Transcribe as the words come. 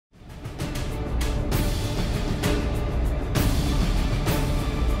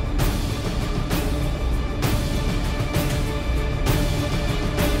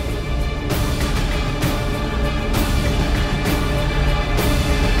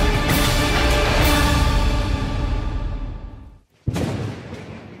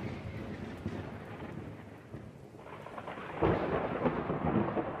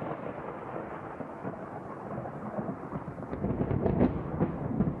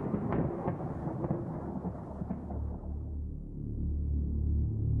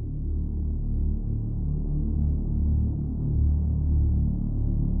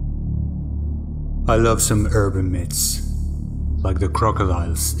I love some urban myths, like the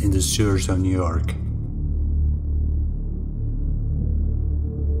crocodiles in the sewers of New York.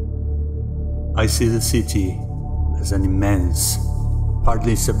 I see the city as an immense,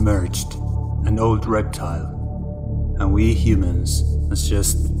 partly submerged, and old reptile, and we humans as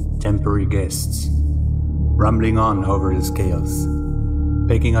just temporary guests, rambling on over the scales,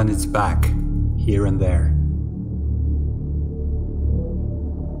 pecking on its back here and there.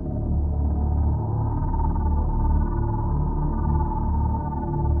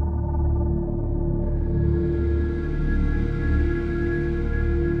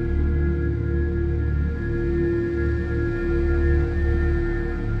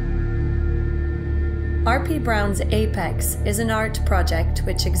 RP Browne's Apex is an art project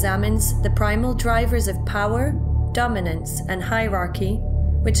which examines the primal drivers of power, dominance, and hierarchy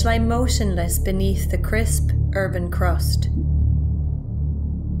which lie motionless beneath the crisp urban crust.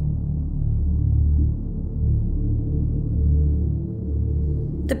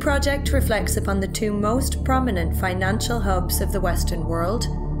 The project reflects upon the two most prominent financial hubs of the Western world,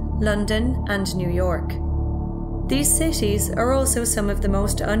 London and New York. These cities are also some of the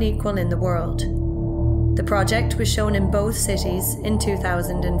most unequal in the world. The project was shown in both cities in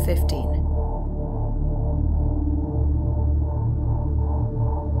 2015.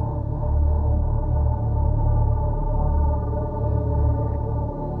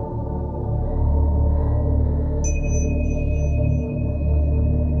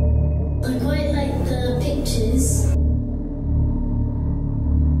 I quite like the pictures.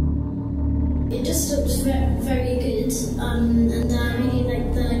 It just looks very good, and I really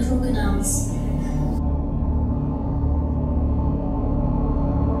like the crocodiles.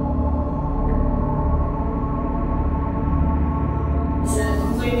 It's a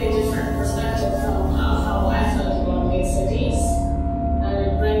completely different perspective from how I felt about big cities, and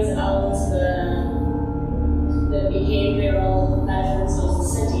it brings out the behavioral patterns of the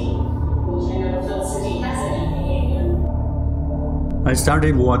city, which I never felt city has any behavior. I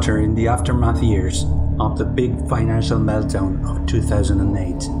started Water in the aftermath years of the big financial meltdown of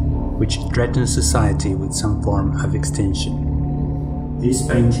 2008, which threatened society with some form of extinction. This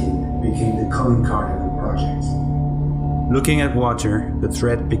painting became the calling card of the project. Looking at Water, the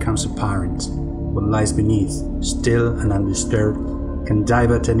threat becomes apparent. What lies beneath, still and undisturbed, can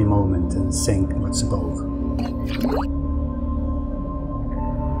dive at any moment and sink what's above.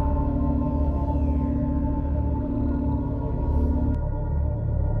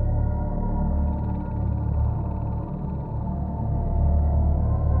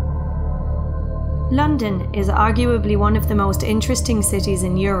 London is arguably one of the most interesting cities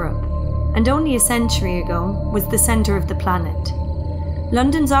in Europe, and only a century ago was the centre of the planet.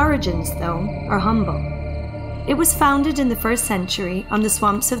 London's origins, though, are humble. It was founded in the 1st century on the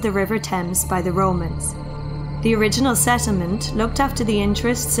swamps of the River Thames by the Romans. The original settlement looked after the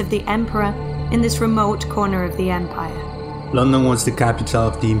interests of the emperor in this remote corner of the empire. London was the capital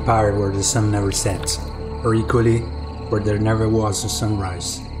of the empire where the sun never set, or equally, where there never was a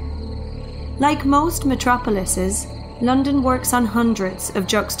sunrise. Like most metropolises, London works on hundreds of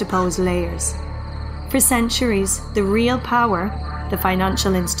juxtaposed layers. For centuries, the real power, the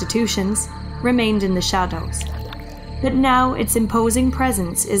financial institutions, remained in the shadows. But now its imposing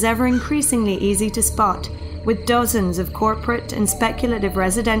presence is ever increasingly easy to spot, with dozens of corporate and speculative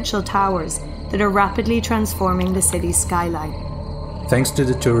residential towers that are rapidly transforming the city's skyline. Thanks to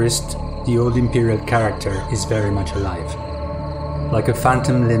the tourist, the old imperial character is very much alive. Like a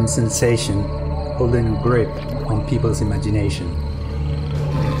phantom limb sensation, holding a grip on people's imagination.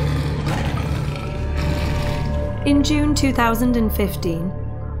 In June 2015,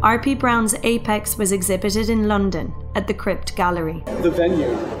 RP Browne's Apex was exhibited in London at the Crypt Gallery. The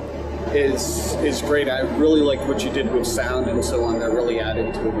venue is great. I really like what you did with sound and so on. That really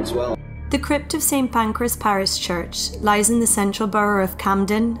added to it as well. The crypt of St Pancras Parish Church lies in the central borough of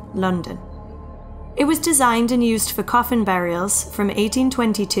Camden, London. It was designed and used for coffin burials from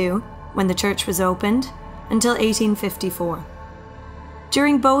 1822, when the church was opened, until 1854.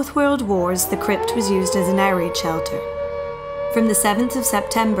 During both World Wars, the crypt was used as an air raid shelter. From the 7th of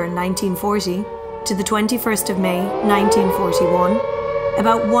September 1940 to the 21st of May 1941,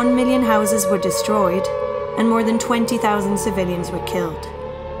 about 1 million houses were destroyed and more than 20,000 civilians were killed.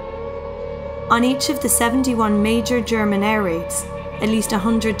 On each of the 71 major German air raids, at least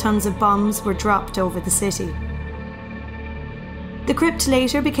 100 tons of bombs were dropped over the city. The crypt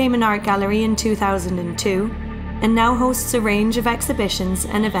later became an art gallery in 2002 and now hosts a range of exhibitions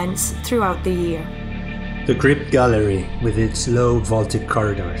and events throughout the year. The Crypt Gallery, with its low vaulted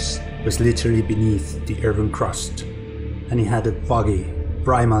corridors, was literally beneath the urban crust, and it had a foggy,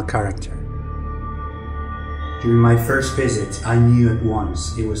 primal character. During my first visit, I knew at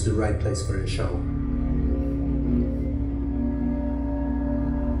once it was the right place for a show.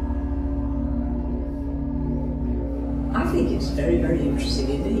 I think it's very, very interesting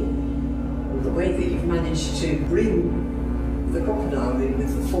indeed. The way that you've managed to bring the crocodile in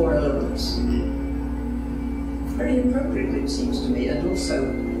with the 4 elements. Very appropriate, it seems to me, and also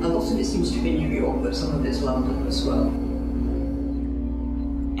a lot of it seems to be New York, but some of it's London as well.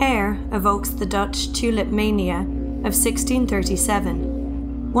 Air evokes the Dutch tulip mania of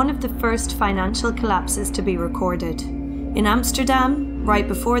 1637, one of the first financial collapses to be recorded. In Amsterdam, right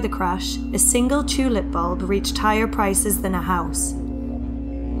before the crash, a single tulip bulb reached higher prices than a house.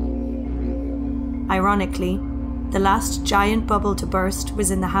 Ironically, the last giant bubble to burst was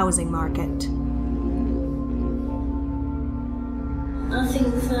in the housing market. I think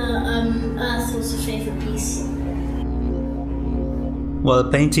the Earth was a favourite piece.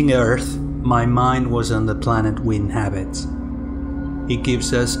 While painting Earth, my mind was on the planet we inhabit. It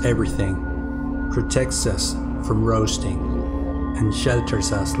gives us everything, protects us from roasting, and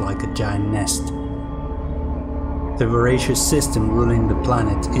shelters us like a giant nest. The voracious system ruling the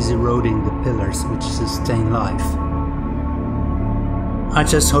planet is eroding the pillars which sustain life. I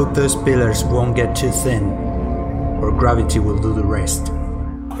just hope those pillars won't get too thin, or gravity will do the rest.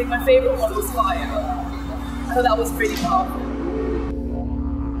 I think my favourite one was fire. I thought that was pretty powerful.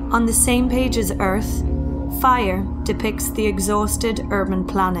 On the same page as Earth, fire depicts the exhausted urban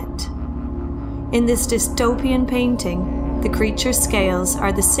planet. In this dystopian painting, the creature scales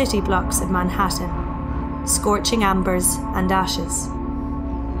are the city blocks of Manhattan, scorching ambers and ashes.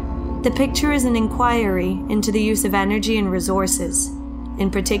 The picture is an inquiry into the use of energy and resources, in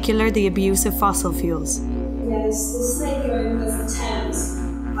particular the abuse of fossil fuels. Yes, the snake going as the Thames,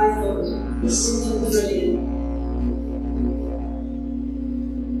 I thought, was simply brilliant.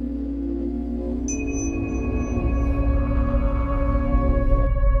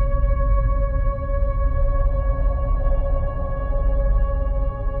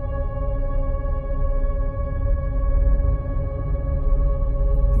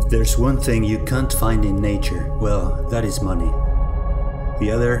 There's one thing you can't find in nature, well, that is money. The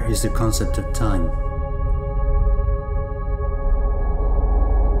other is the concept of time.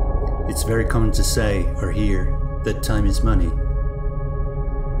 It's very common to say or hear that time is money.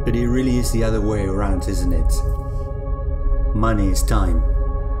 But it really is the other way around, isn't it? Money is time.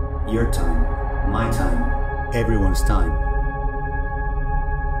 Your time, my time, everyone's time.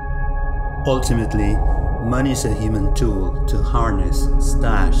 Ultimately, money is a human tool to harness,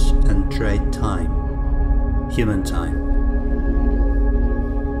 stash, and trade time. Human time.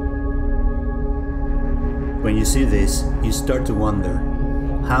 When you see this, you start to wonder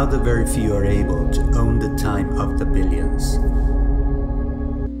how the very few are able to own the time of the billions.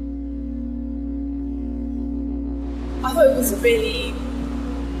 I thought it was really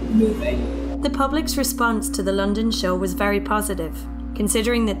moving. The public's response to the London show was very positive,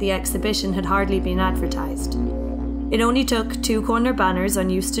 considering that the exhibition had hardly been advertised. It only took 2 corner banners on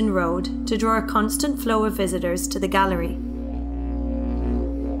Euston Road to draw a constant flow of visitors to the gallery.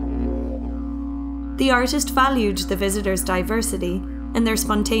 The artist valued the visitors' diversity and their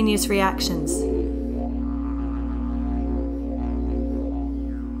spontaneous reactions.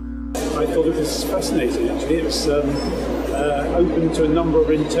 I thought it was fascinating, actually. It was open to a number of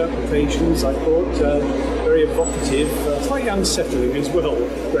interpretations, I thought. Very evocative, slightly unsettling as well,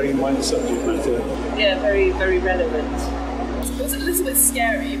 bearing in mind the subject matter. Yeah, very, very relevant. It was a little bit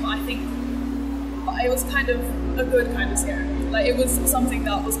scary, but I think it was kind of a good kind of scary. Like, it was something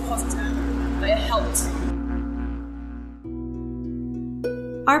that was positive, like, it helped.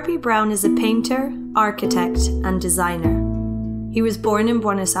 RP Browne is a painter, architect, and designer. He was born in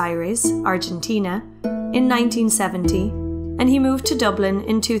Buenos Aires, Argentina, in 1970, and he moved to Dublin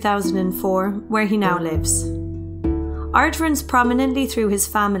in 2004, where he now lives. Art runs prominently through his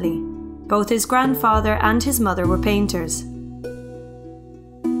family. Both his grandfather and his mother were painters.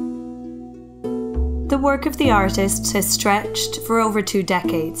 The work of the artists has stretched for over 2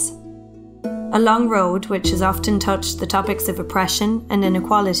 decades. A long road which has often touched the topics of oppression and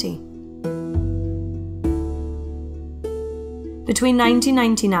inequality. Between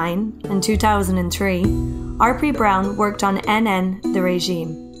 1999 and 2003, RP Browne worked on NN the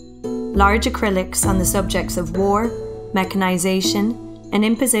Regime, large acrylics on the subjects of war, mechanization, and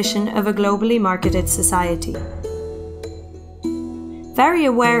imposition of a globally marketed society. Very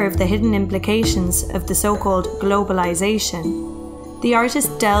aware of the hidden implications of the so-called globalization, the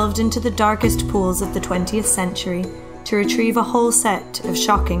artist delved into the darkest pools of the 20th century to retrieve a whole set of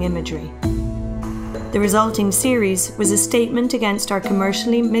shocking imagery. The resulting series was a statement against our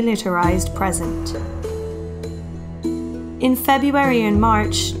commercially militarized present. In February and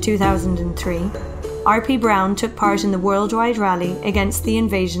March 2003, RP Browne took part in the worldwide rally against the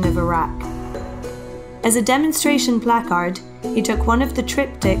invasion of Iraq. As a demonstration placard, he took one of the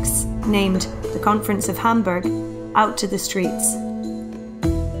triptychs, named the Conference of Hamburg, out to the streets.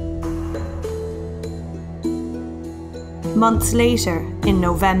 Months later, in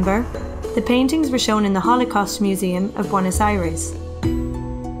November, the paintings were shown in the Holocaust Museum of Buenos Aires.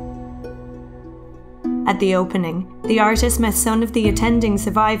 At the opening, the artist met some of the attending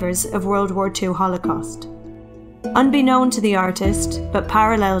survivors of World War II Holocaust. Unbeknown to the artist, but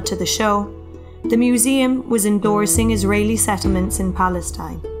parallel to the show, the museum was endorsing Israeli settlements in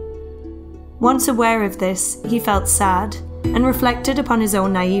Palestine. Once aware of this, he felt sad and reflected upon his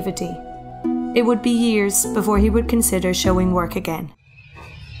own naivety. It would be years before he would consider showing work again.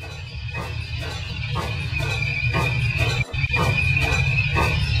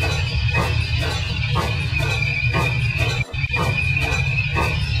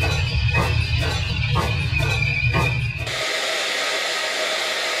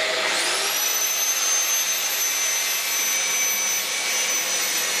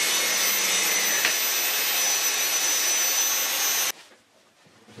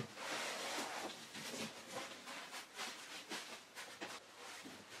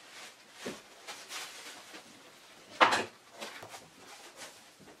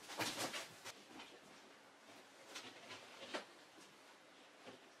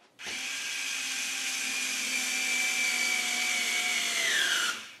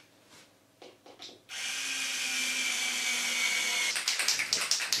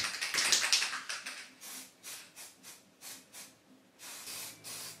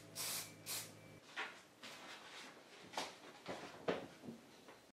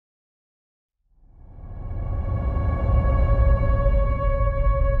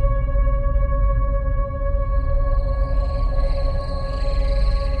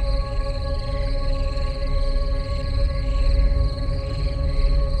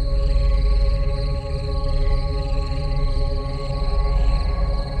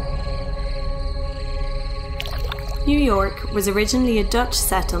 New York was originally a Dutch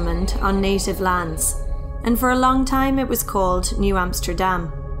settlement on native lands, and for a long time it was called New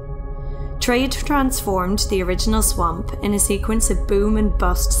Amsterdam. Trade transformed the original swamp in a sequence of boom and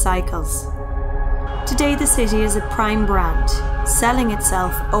bust cycles. Today the city is a prime brand, selling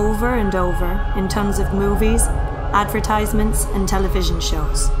itself over and over in tons of movies, advertisements and television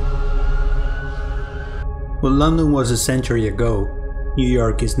shows. What London was a century ago, New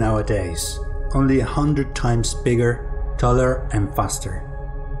York is nowadays. Only 100 times bigger, taller and faster.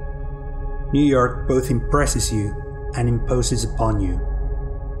 New York both impresses you and imposes upon you.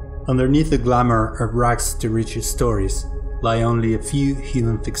 Underneath the glamour of rags to riches stories lie only a few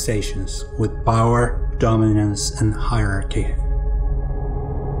human fixations with power, dominance and hierarchy.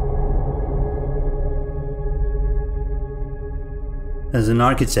 As an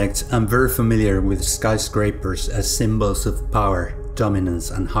architect, I'm very familiar with skyscrapers as symbols of power,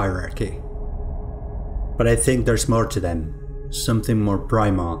 dominance and hierarchy. But I think there's more to them, something more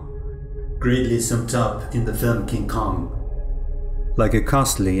primal, greatly summed up in the film King Kong. Like a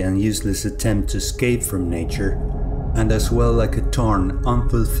costly and useless attempt to escape from nature, and as well like a torn,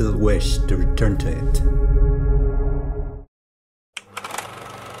 unfulfilled wish to return to it.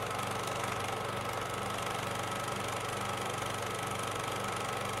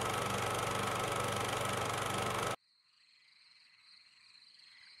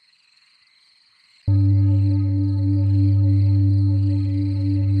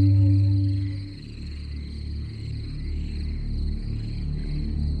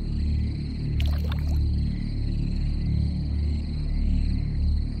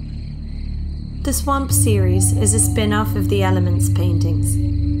 The Swamp series is a spin-off of the Elements paintings.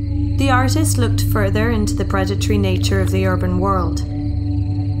 The artist looked further into the predatory nature of the urban world.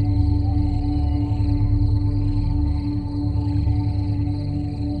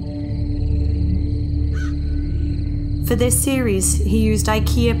 For this series, he used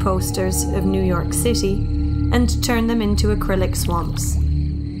IKEA posters of New York City and turned them into acrylic swamps.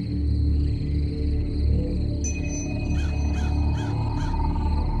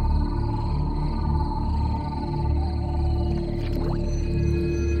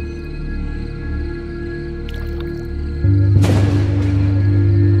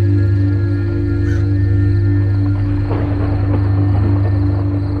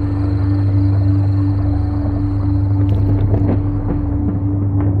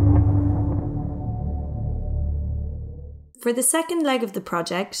 For the second leg of the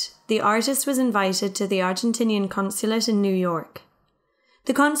project, the artist was invited to the Argentinian consulate in New York.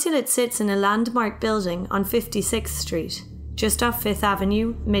 The consulate sits in a landmark building on 56th Street, just off 5th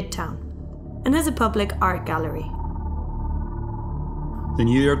Avenue, Midtown, and has a public art gallery. The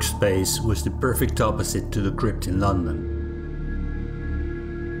New York space was the perfect opposite to the crypt in London.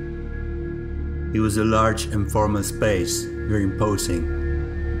 It was a large and formal space, very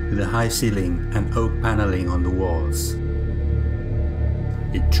imposing, with a high ceiling and oak paneling on the walls.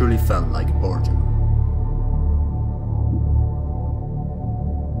 It truly felt like a boardroom.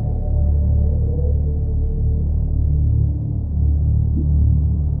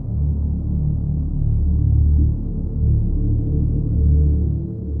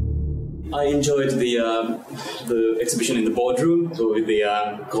 I enjoyed the exhibition in the boardroom, so with the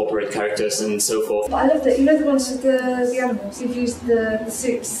corporate characters and so forth. I loved it. You know the ones with the animals who've used the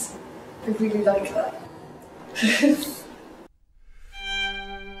suits? I really like that.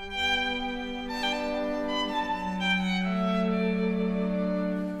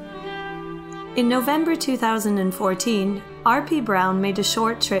 In November 2014, RP Browne made a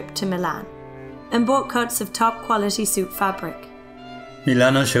short trip to Milan and bought cuts of top quality suit fabric.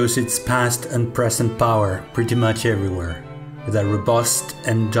 Milano shows its past and present power pretty much everywhere, with a robust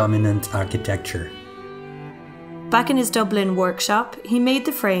and dominant architecture. Back in his Dublin workshop, he made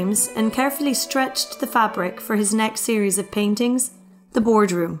the frames and carefully stretched the fabric for his next series of paintings, The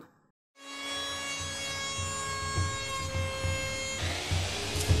Boardroom.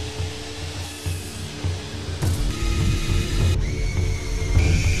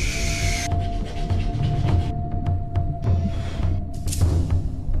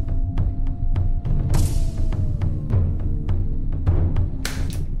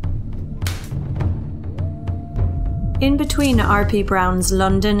 In between RP Browne's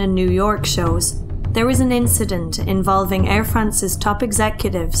London and New York shows, there was an incident involving Air France's top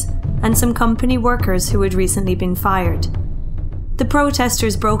executives and some company workers who had recently been fired. The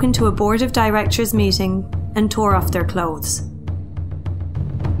protesters broke into a board of directors meeting and tore off their clothes.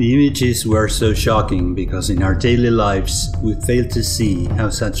 The images were so shocking because in our daily lives we fail to see how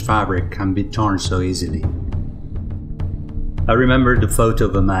such fabric can be torn so easily. I remember the photo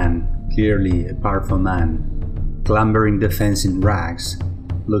of a man, clearly a powerful man, clambering the fence in rags,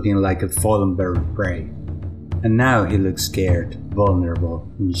 looking like a fallen bird of prey. And now he looks scared, vulnerable,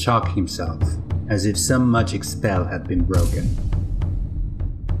 in shock himself, as if some magic spell had been broken.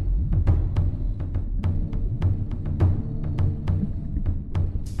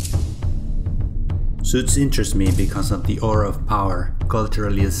 Suits interest me because of the aura of power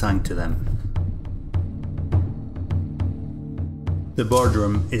culturally assigned to them. The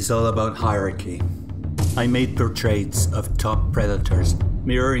boardroom is all about hierarchy. I made portraits of top predators,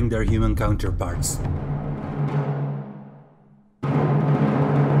 mirroring their human counterparts.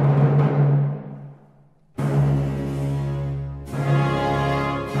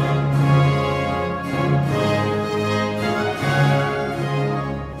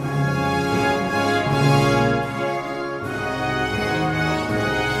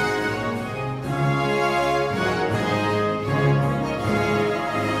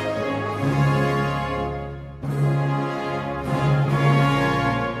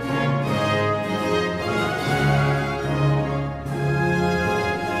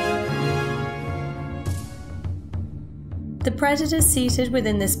 The predators seated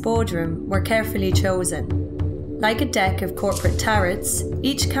within this boardroom were carefully chosen. Like a deck of corporate tarots,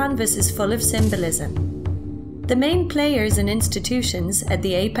 each canvas is full of symbolism. The main players and institutions at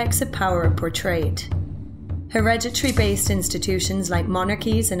the apex of power are portrayed. Hereditary-based institutions like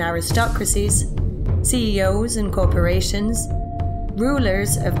monarchies and aristocracies, CEOs and corporations,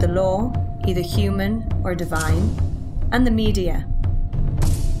 rulers of the law, either human or divine, and the media.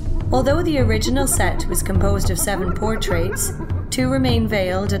 Although the original set was composed of 7 portraits, 2 remain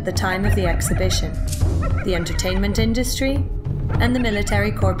veiled at the time of the exhibition: the entertainment industry and the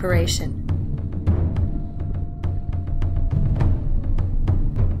military corporation.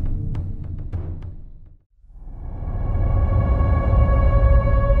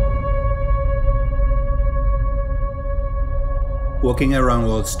 Walking around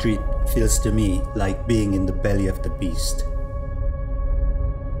Wall Street feels to me like being in the belly of the beast.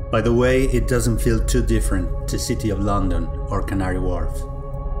 By the way, it doesn't feel too different to City of London or Canary Wharf.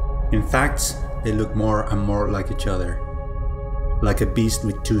 In fact, they look more and more like each other, like a beast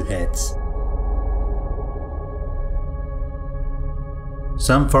with 2 heads.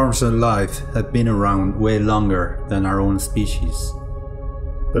 Some forms of life have been around way longer than our own species.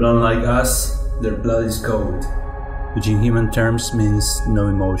 But unlike us, their blood is cold, which in human terms means no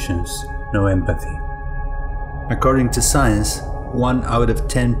emotions, no empathy. According to science, 1 out of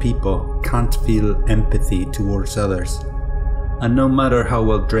 10 people can't feel empathy towards others, And no matter how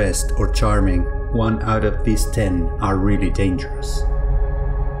well dressed or charming, 1 out of these 10 are really dangerous.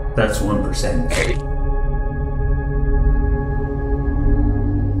 That's 1%.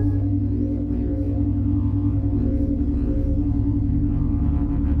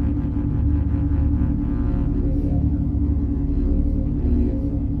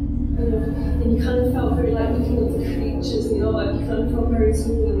 And you kind of felt very like looking at the creatures, you know, like you kind of felt very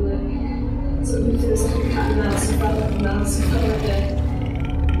small and like sort of looking at sort of cat and mouse, you felt like a mouse, you felt like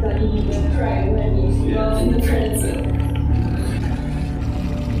that you need to prey when you rather than the predator.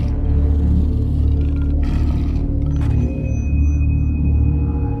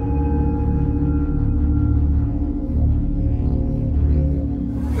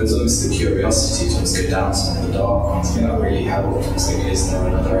 There's always the curiosity to just go down some of the dark ones, you know, really how autistic is there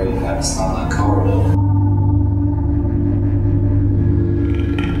another apex down that corridor?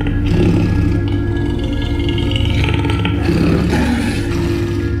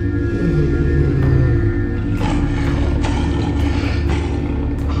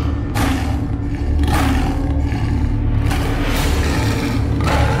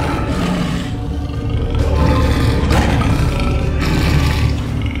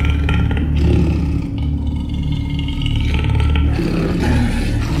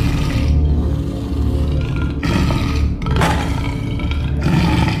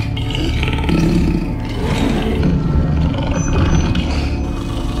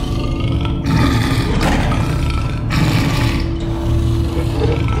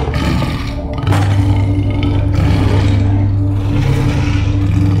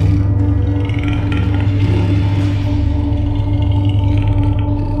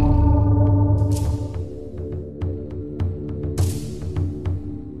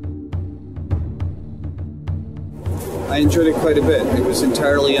 I enjoyed it quite a bit. It was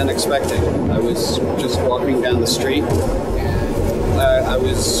entirely unexpected. I was just walking down the street. I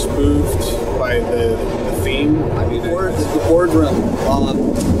was moved by the theme. I mean, the boardroom.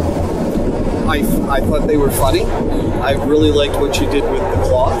 I thought they were funny. I really liked what you did with the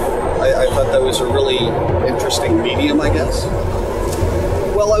cloth. I thought that was a really interesting medium, I guess.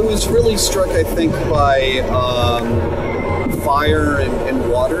 Well, I was really struck, I think, by fire and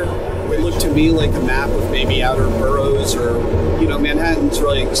water. It looked to me like a map of maybe outer boroughs, or, you know, Manhattan's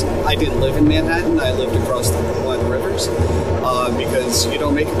really, I didn't live in Manhattan, I lived across one of the rivers, because you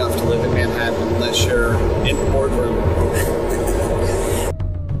don't make enough to live in Manhattan unless you're in the boardroom.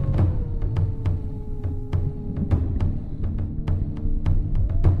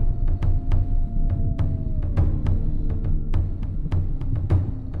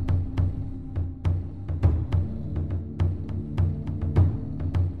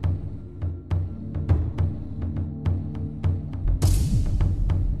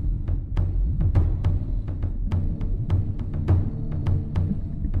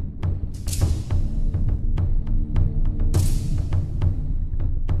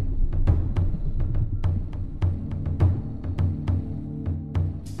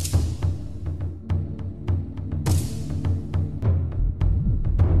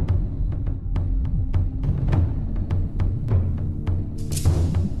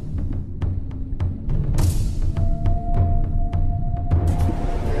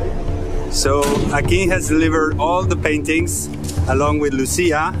 So Akin has delivered all the paintings along with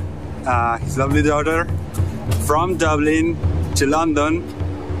Lucia, his lovely daughter, from Dublin to London,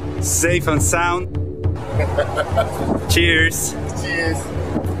 safe and sound. Cheers! Cheers!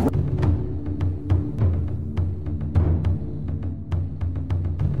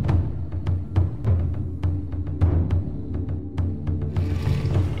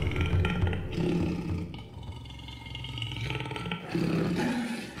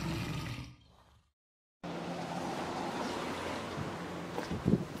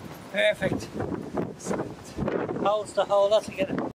 Perfect. Holds the whole lot together.